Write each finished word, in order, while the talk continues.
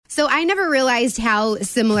So I never realized how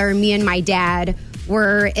similar me and my dad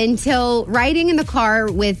were until riding in the car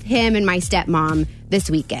with him and my stepmom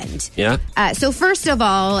this weekend. Yeah. So first of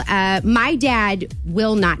all, my dad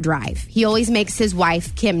will not drive. He always makes his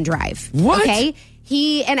wife, Kim, drive. What? Okay?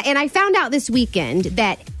 And I found out this weekend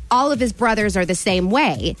that all of his brothers are the same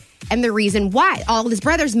way. And the reason why all his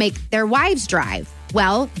brothers make their wives drive.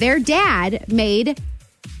 Well, their dad made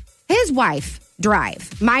his wife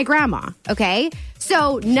drive. My grandma. Okay?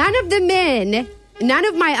 So none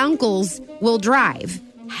of my uncles will drive.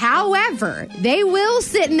 However, they will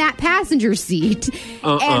sit in that passenger seat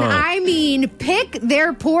and I mean pick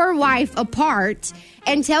their poor wife apart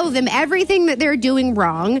and tell them everything that they're doing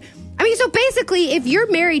wrong. I mean, so basically, if you're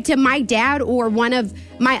married to my dad or one of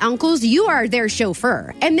my uncles, you are their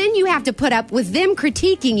chauffeur. And then you have to put up with them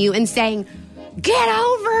critiquing you and saying, get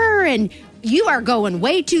over, and you are going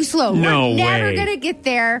way too slow. No We're never way. going to get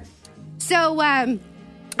there. So I'm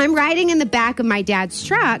riding in the back of my dad's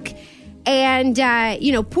truck. And,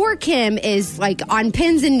 poor Kim is like on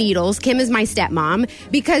pins and needles. Kim is my stepmom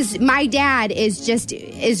because my dad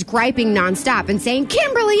is griping nonstop and saying,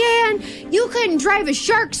 Kimberly Ann, you couldn't drive a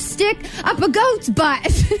shark stick up a goat's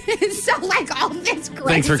butt. So like all this crazy.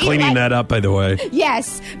 Thanks for cleaning that up, by the way.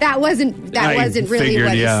 Yes, that wasn't really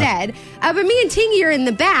what he said. But me and Tingy are in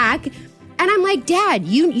the back. And I'm like, Dad,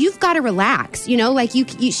 you've got to relax.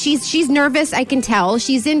 She's nervous. I can tell.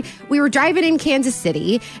 We were driving in Kansas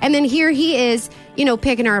City, and then here he is,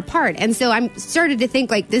 picking her apart. And so I'm started to think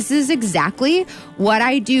like, this is exactly what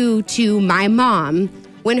I do to my mom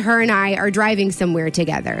when her and I are driving somewhere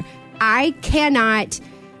together. I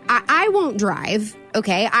won't drive.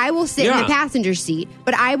 Okay, I will sit in the passenger seat,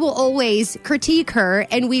 but I will always critique her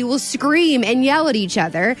and we will scream and yell at each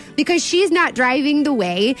other because she's not driving the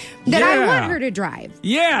way that I want her to drive.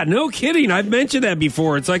 Yeah, no kidding. I've mentioned that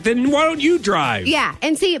before. It's like, then why don't you drive? Yeah,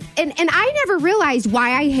 and see, and I never realized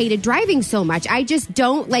why I hated driving so much. I just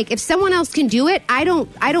don't, like, if someone else can do it, I don't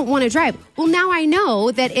want to drive. Well, now I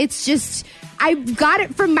know that it's just, I got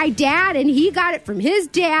it from my dad and he got it from his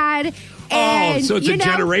dad. And, so it's a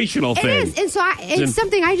generational thing. It is. And so it's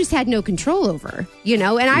something I just had no control over, and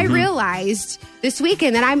I realized this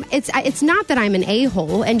weekend that it's not that I'm an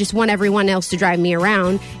a-hole and just want everyone else to drive me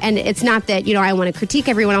around. And it's not that, I want to critique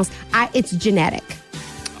everyone else. It's genetic.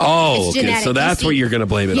 Oh, it's genetic. So that's what you're going to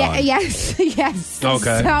blame it on. Yes. Okay.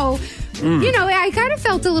 So, I kind of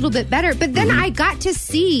felt a little bit better. But then I got to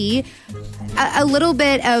see a little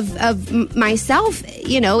bit of myself,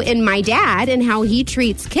 in my dad and how he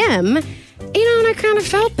treats Kim. And I kind of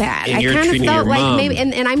felt bad. And I you're kind of treating felt your like mom. maybe,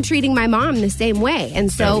 and I'm treating my mom the same way.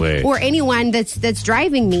 And so, or anyone that's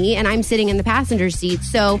driving me, and I'm sitting in the passenger seat.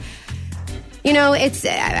 So,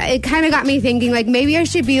 it kind of got me thinking, like, maybe I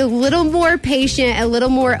should be a little more patient, a little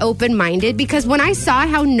more open-minded, because when I saw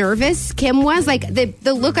how nervous Kim was, like,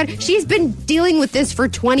 the look on, she's been dealing with this for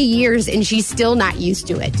 20 years, and she's still not used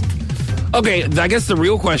to it. Okay, I guess the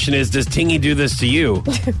real question is, does Tingy do this to you?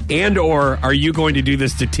 And or are you going to do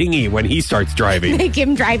this to Tingy when he starts driving? Make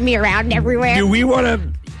him drive me around everywhere. Do we want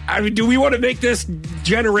to make this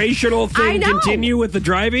generational thing continue with the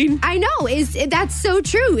driving? I know. That's so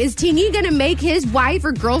true. Is Tingy going to make his wife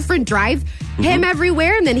or girlfriend drive him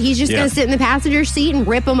everywhere, and then he's just going to sit in the passenger seat and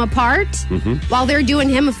rip them apart while they're doing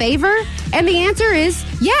him a favor? And the answer is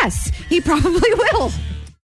yes, he probably will.